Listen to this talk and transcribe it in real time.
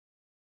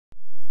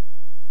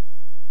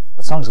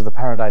Songs of the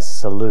Paradise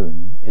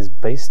Saloon is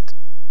based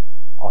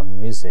on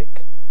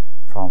music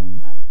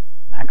from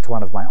Act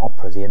 1 of my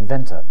opera, The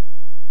Inventor.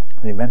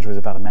 The Inventor is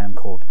about a man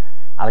called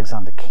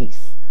Alexander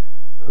Keith,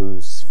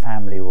 whose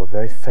family were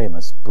very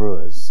famous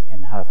brewers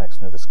in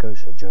Halifax, Nova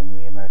Scotia during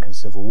the American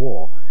Civil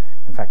War.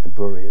 In fact, the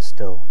brewery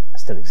still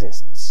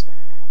exists.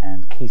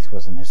 And Keith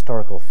was an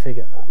historical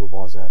figure who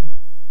was a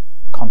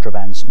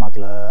contraband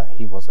smuggler.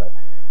 He was a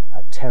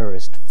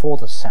terrorist for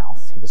the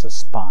South. He was a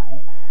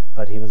spy,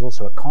 but he was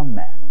also a con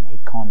man, and he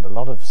conned a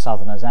lot of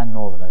Southerners and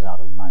Northerners out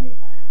of money.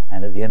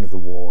 And at the end of the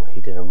war,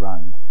 he did a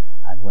run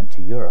and went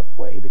to Europe,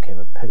 where he became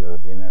a pillar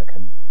of the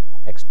American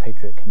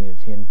expatriate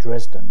community in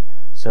Dresden.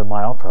 So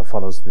my opera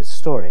follows this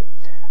story.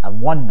 And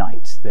one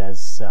night,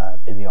 there's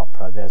in the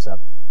opera, there's a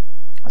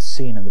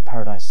scene in the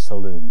Paradise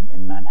Saloon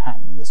in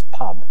Manhattan, this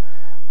pub,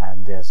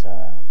 and there's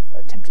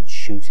attempted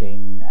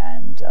shooting,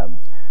 and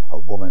a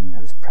woman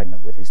who's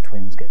pregnant with his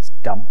twins gets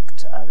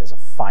dumped. There's a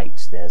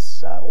fight.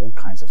 There's all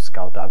kinds of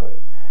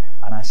skullduggery.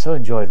 And I so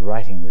enjoyed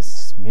writing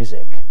this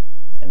music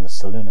in the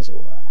saloon, as it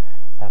were,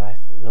 that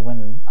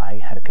when I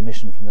had a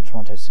commission from the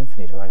Toronto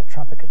Symphony to write a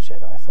trumpet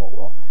concerto, I thought,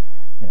 well,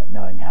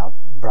 knowing how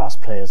brass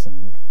players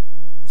and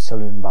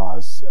saloon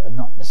bars are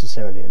not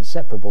necessarily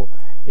inseparable,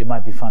 it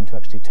might be fun to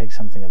actually take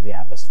something of the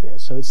atmosphere.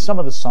 So it's some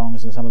of the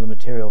songs and some of the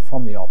material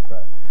from the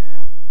opera,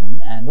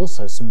 and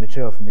also some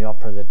material from the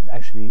opera that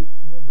actually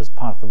was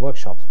part of the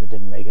workshops but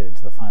didn't make it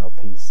into the final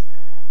piece.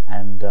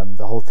 And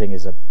the whole thing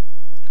is a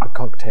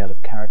cocktail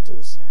of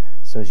characters.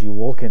 So as you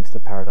walk into the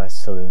Paradise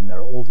Saloon, there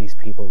are all these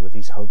people with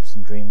these hopes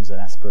and dreams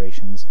and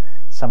aspirations,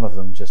 some of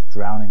them just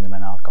drowning them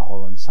in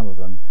alcohol, and some of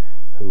them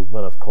who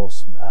will, of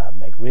course,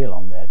 make real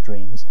on their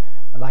dreams,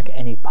 like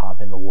any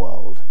pub in the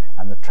world.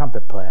 And the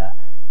trumpet player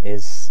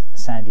is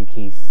Sandy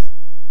Keith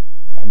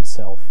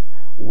himself,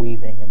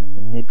 weaving and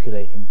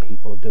manipulating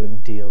people, doing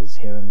deals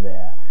here and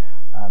there,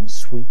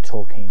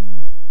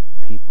 sweet-talking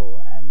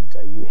people, and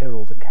you hear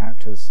all the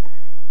characters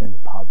in the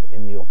pub,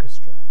 in the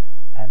orchestra.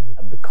 And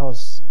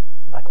because,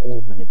 like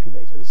all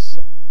manipulators,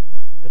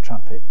 the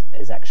trumpet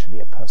is actually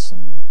a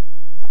person.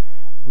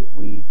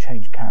 We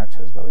change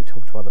characters where we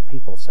talk to other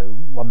people. So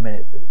 1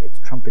 minute it's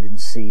trumpet in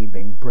C,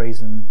 being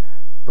brazen,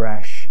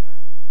 brash,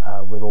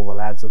 with all the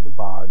lads at the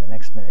bar, and the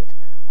next minute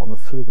on the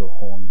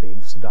flugelhorn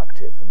being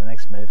seductive, and the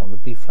next minute on the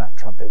B-flat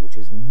trumpet, which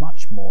is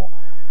much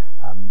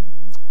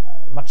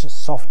a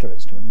softer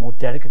instrument, more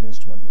delicate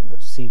instrument than the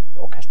C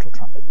orchestral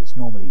trumpet that's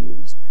normally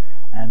used.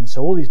 And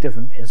so all these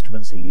different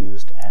instruments are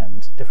used,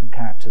 and different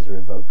characters are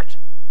evoked,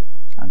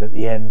 and at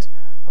the end,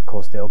 of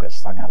course, they all get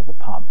sung out of the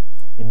pub.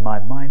 In my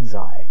mind's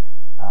eye,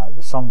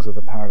 the Songs of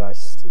the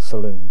Paradise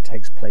Saloon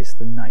takes place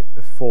the night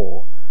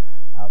before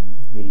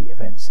the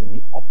events in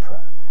the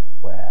opera,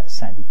 where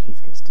Sandy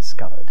Keith gets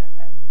discovered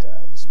and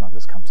the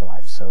smugglers come to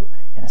life. So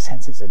in a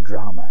sense it's a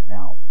drama.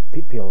 Now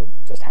people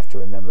just have to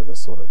remember the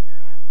sort of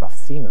rough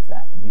theme of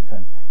that, and you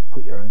can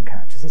put your own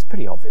characters. It's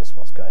pretty obvious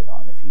what's going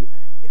on if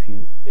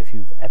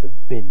you've ever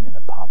been in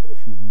a pub. And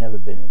if you've never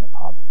been in a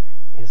pub,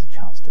 here's a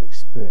chance to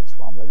experience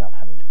one without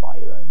having to buy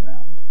your own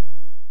round.